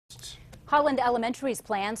Holland Elementary's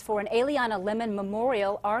plans for an Aliahna Lemmon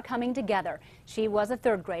memorial are coming together. She was a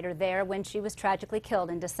third grader there when she was tragically killed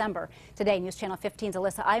in December. Today, News Channel 15's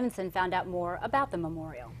Alyssa Ivinson found out more about the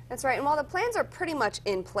memorial. That's right, and while the plans are pretty much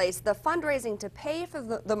in place, the fundraising to pay for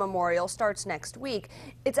the memorial starts next week.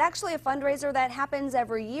 It's actually a fundraiser that happens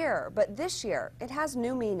every year, but this year it has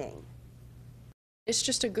new meaning. It's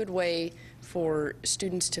just a good way for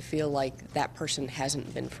students to feel like that person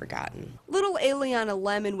hasn't been forgotten. Little Aliahna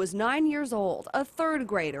Lemmon was 9 years old, a third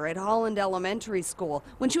grader at Holland Elementary School,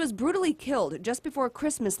 when she was brutally killed just before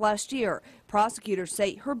Christmas last year. Prosecutors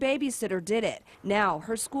say her babysitter did it. Now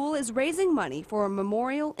her school is raising money for a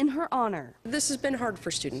memorial in her honor. This has been hard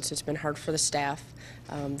for students. It's been hard for the staff.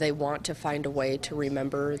 They want to find a way to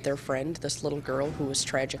remember their friend, this little girl who was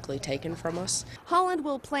tragically taken from us. Holland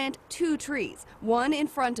will plant 2 trees, one in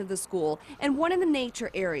front of the school and one in the nature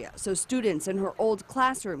area, so students in her old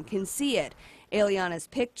classroom can see it. Aliahna's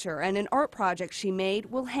picture and an art project she made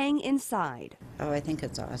will hang inside. Oh, I think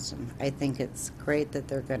it's awesome. I think it's great that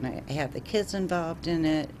they're going to have the kids involved in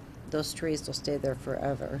it. Those trees will stay there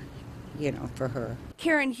forever, you know, for her.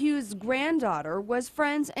 Karen Hughes' granddaughter was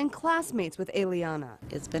friends and classmates with Aliahna.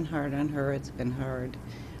 It's been hard on her. It's been hard,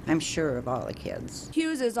 I'm sure, of all the kids.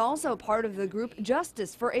 Hughes is also part of the group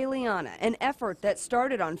Justice for Aliahna, an effort that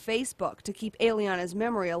started on Facebook to keep Aliahna's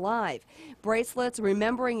memory alive. Bracelets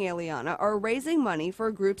remembering Aliahna are raising money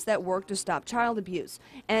for groups that work to stop child abuse.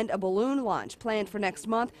 And a balloon launch planned for next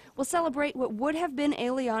month will celebrate what would have been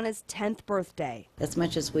Aliahna's 10th birthday. As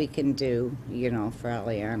much as we can do, you know, for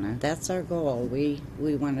Aliahna, that's our goal. We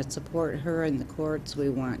want to support her in the courts. We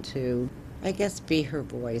want to, I guess, be her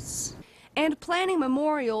voice. And planning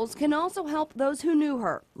memorials can also help those who knew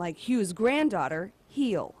her, like Hughes' granddaughter,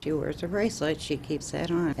 heal. She wears a bracelet, she keeps that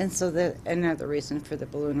on. And so another reason for the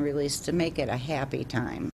balloon release, to make it a happy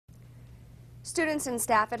time. Students and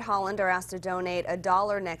staff at Holland are asked to donate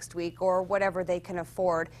 $1 next week or whatever they can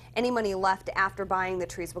afford. Any money left after buying the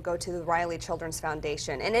trees will go to the Riley Children's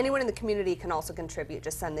Foundation. And anyone in the community can also contribute.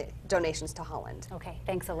 Just send the donations to Holland. Okay,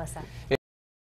 thanks, Alyssa.